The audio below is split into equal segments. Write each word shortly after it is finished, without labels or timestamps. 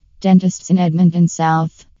Dentists in Edmonton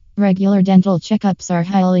South. Regular dental checkups are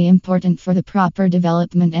highly important for the proper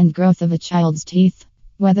development and growth of a child's teeth.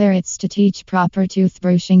 Whether it's to teach proper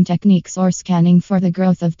toothbrushing techniques or scanning for the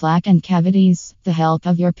growth of plaque and cavities, the help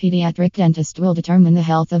of your pediatric dentist will determine the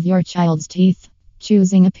health of your child's teeth.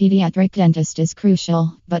 Choosing a pediatric dentist is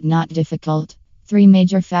crucial, but not difficult. 3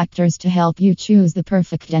 major factors to help you choose the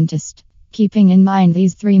perfect dentist. Keeping in mind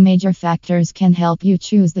these 3 major factors can help you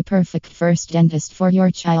choose the perfect first dentist for your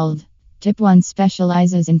child. Tip 1: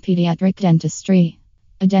 specializes in pediatric dentistry.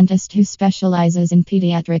 A dentist who specializes in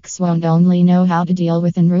pediatrics won't only know how to deal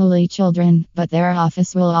with unruly children, but their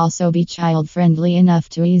office will also be child-friendly enough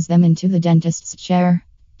to ease them into the dentist's chair.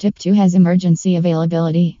 Tip 2: has emergency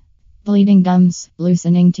availability. Bleeding gums,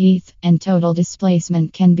 loosening teeth, and total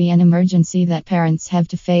displacement can be an emergency that parents have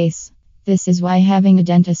to face. This is why having a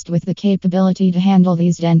dentist with the capability to handle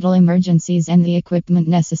these dental emergencies and the equipment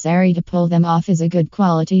necessary to pull them off is a good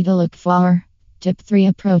quality to look for. Tip 3: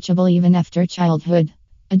 approachable even after childhood.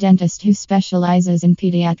 A dentist who specializes in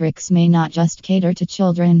pediatrics may not just cater to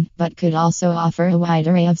children, but could also offer a wide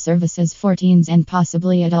array of services for teens and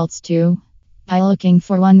possibly adults too. By looking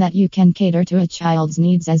for one that you can cater to a child's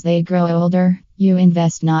needs as they grow older, you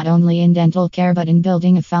invest not only in dental care but in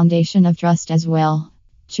building a foundation of trust as well.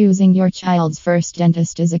 Choosing your child's first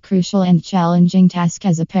dentist is a crucial and challenging task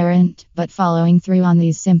as a parent, but following through on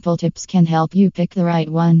these simple tips can help you pick the right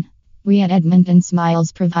one. We at Edmonton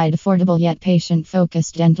Smiles provide affordable yet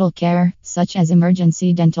patient-focused dental care, such as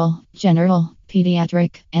emergency dental, general,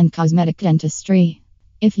 pediatric, and cosmetic dentistry.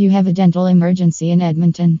 If you have a dental emergency in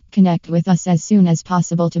Edmonton, connect with us as soon as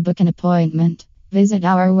possible to book an appointment. Visit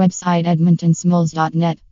our website edmontonsmiles.net.